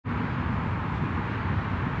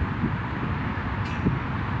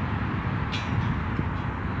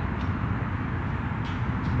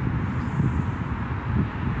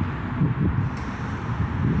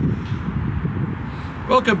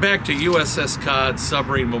Welcome back to USS Cod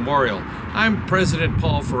Submarine Memorial. I'm President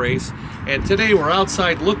Paul Farace, and today we're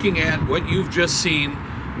outside looking at what you've just seen,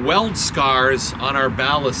 weld scars on our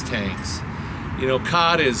ballast tanks. You know,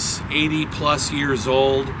 Cod is 80 plus years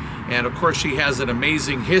old, and of course she has an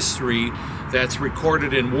amazing history that's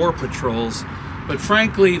recorded in war patrols. But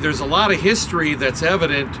frankly, there's a lot of history that's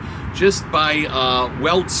evident just by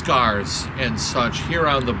weld scars and such here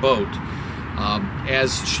on the boat.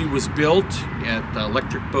 As she was built at the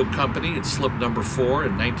Electric Boat Company at slip number 4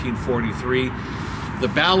 in 1943, the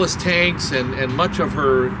ballast tanks and much of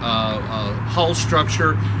her hull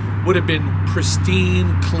structure would have been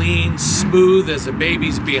pristine, clean, smooth as a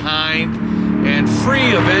baby's behind, and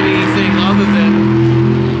free of anything other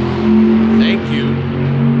than, thank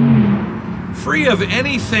you, free of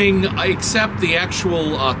anything except the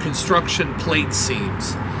actual construction plate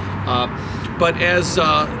seams. But as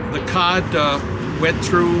the Cod went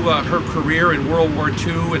through her career in World War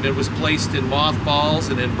II, and it was placed in mothballs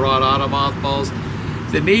and then brought out of mothballs,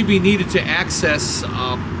 the Navy needed to access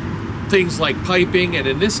things like piping, and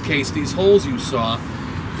in this case, these holes you saw,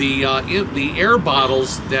 the air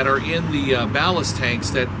bottles that are in the ballast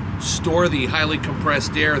tanks that store the highly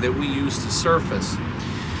compressed air that we use to surface.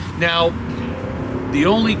 Now, the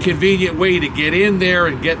only convenient way to get in there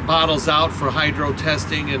and get bottles out for hydro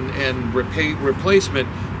testing and replacement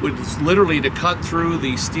was literally to cut through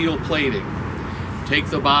the steel plating. Take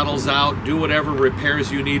the bottles out, do whatever repairs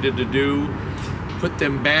you needed to do, put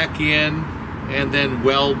them back in, and then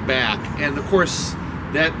weld back. And of course,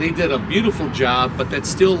 that they did a beautiful job, but that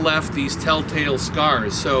still left these telltale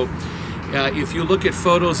scars. So if you look at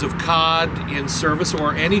photos of Cod in service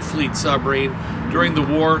or any fleet submarine during the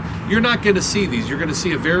war, you're not going to see these. You're going to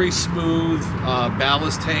see a very smooth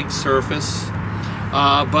ballast tank surface.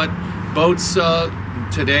 But boats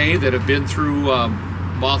today that have been through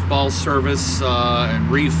mothball service and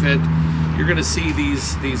refit, you're going to see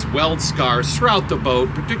these weld scars throughout the boat,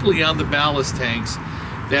 particularly on the ballast tanks,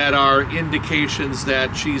 that are indications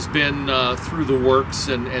that she's been through the works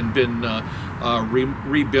and been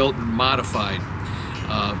rebuilt and modified.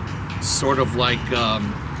 Sort of like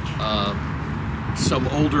some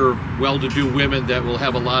older well-to-do women that will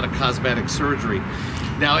have a lot of cosmetic surgery.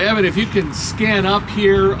 Now, Evan, if you can scan up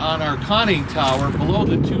here on our conning tower below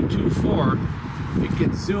the 224, you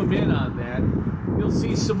can zoom in on that, you'll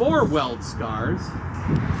see some more weld scars.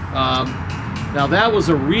 Now that was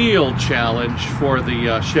a real challenge for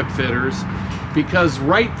the ship fitters, because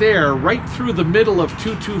right there, right through the middle of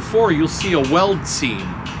 224, you'll see a weld seam.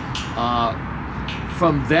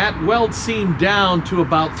 From that weld seam down to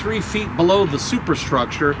about 3 feet below the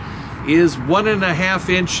superstructure is 1.5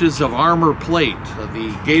 inches of armor plate.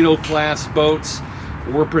 The Gato class boats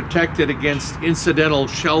were protected against incidental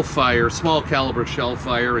shell fire, small caliber shell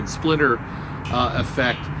fire, and splinter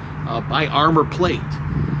effect by armor plate.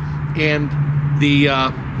 And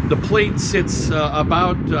the plate sits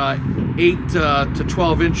about 8 to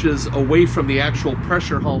 12 inches away from the actual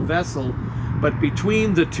pressure hull vessel, but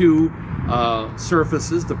between the two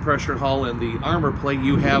surfaces, the pressure hull and the armor plate,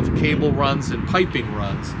 you have cable runs and piping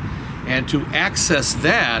runs. And to access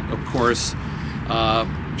that, of course,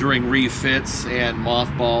 during refits and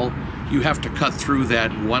mothball, you have to cut through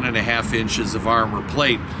that 1.5 inches of armor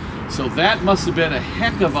plate. So that must have been a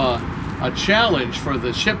heck of a challenge for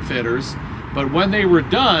the ship fitters. But when they were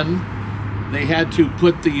done, they had to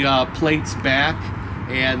put the plates back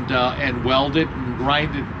and weld it and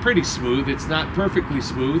grind it pretty smooth. It's not perfectly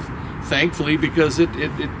smooth, thankfully, because it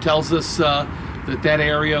tells us that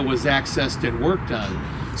area was accessed and worked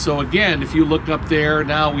on. So again, if you look up there,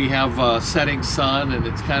 now we have setting sun, and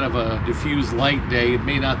it's kind of a diffuse light day. It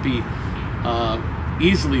may not be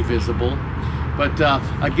easily visible, but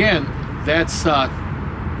again, that's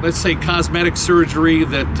let's say cosmetic surgery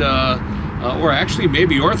that or actually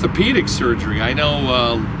maybe orthopedic surgery. I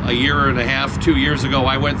know a year and a half, 2 years ago,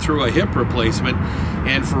 I went through a hip replacement,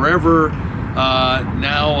 and forever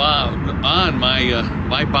now on,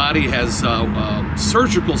 my body has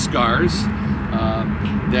surgical scars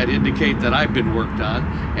that indicate that I've been worked on.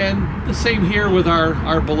 And the same here with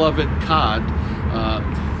our beloved Cod.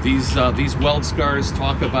 These weld scars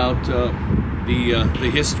talk about the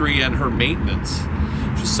history and her maintenance.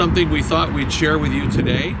 Just something we thought we'd share with you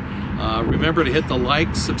today. Remember to hit the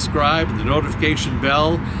like, subscribe, and the notification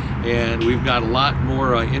bell, and we've got a lot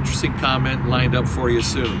more interesting comment lined up for you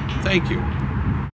soon. Thank you.